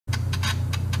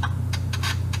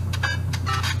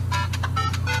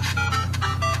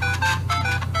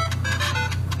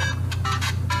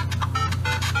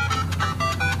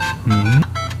Hmm?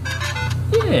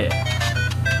 Yeah.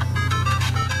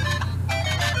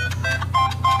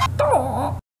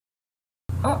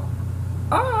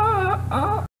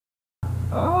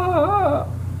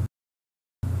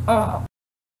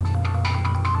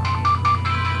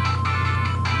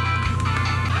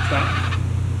 Stop.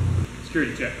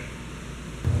 Security check.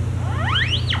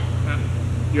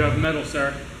 You have metal,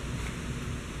 sir.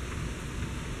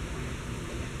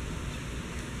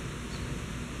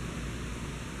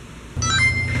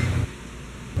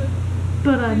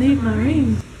 But I need my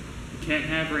rings. You can't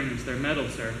have rings, they're metal,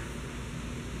 sir.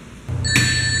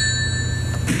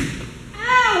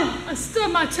 Ow! I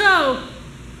stubbed my toe!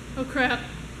 Oh crap.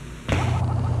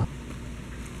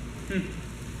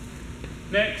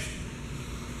 Next.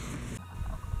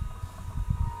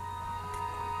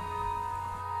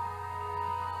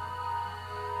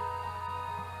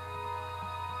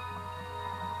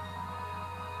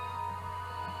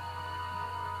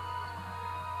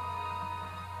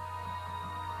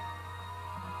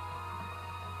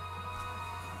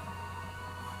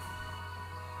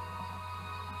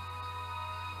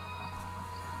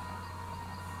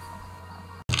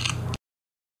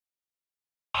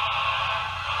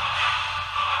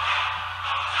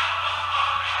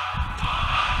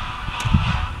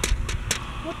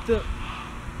 What the?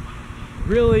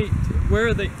 Really? Where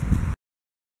are they?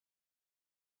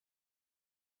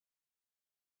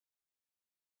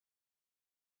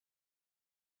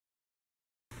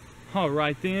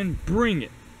 Alright then, bring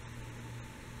it.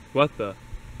 What the?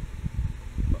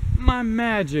 My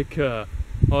magicka.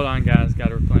 Hold on guys,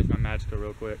 gotta replenish my magicka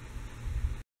real quick.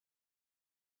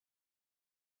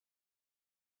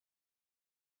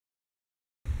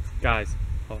 Guys,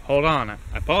 hold on,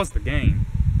 I paused the game.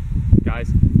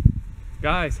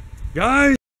 Guys.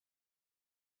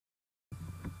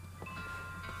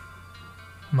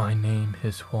 My name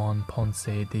is Juan Ponce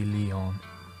de Leon,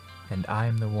 and I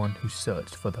am the one who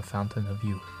searched for the Fountain of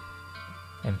Youth.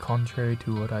 And contrary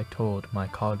to what I told my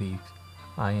colleagues,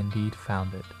 I indeed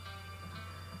found it.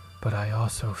 But I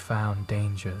also found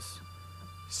dangers,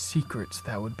 secrets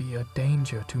that would be a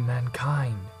danger to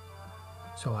mankind.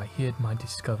 So I hid my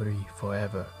discovery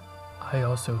forever. I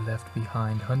also left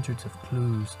behind hundreds of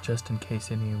clues just in case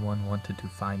anyone wanted to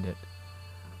find it.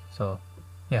 So,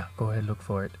 yeah, go ahead, look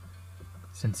for it.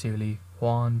 Sincerely,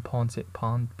 Juan Ponce,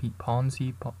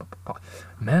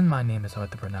 Man, my name is hard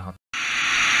to pronounce.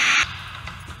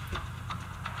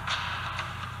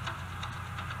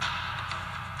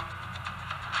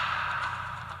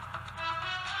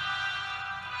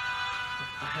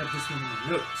 I have this one in my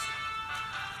notes.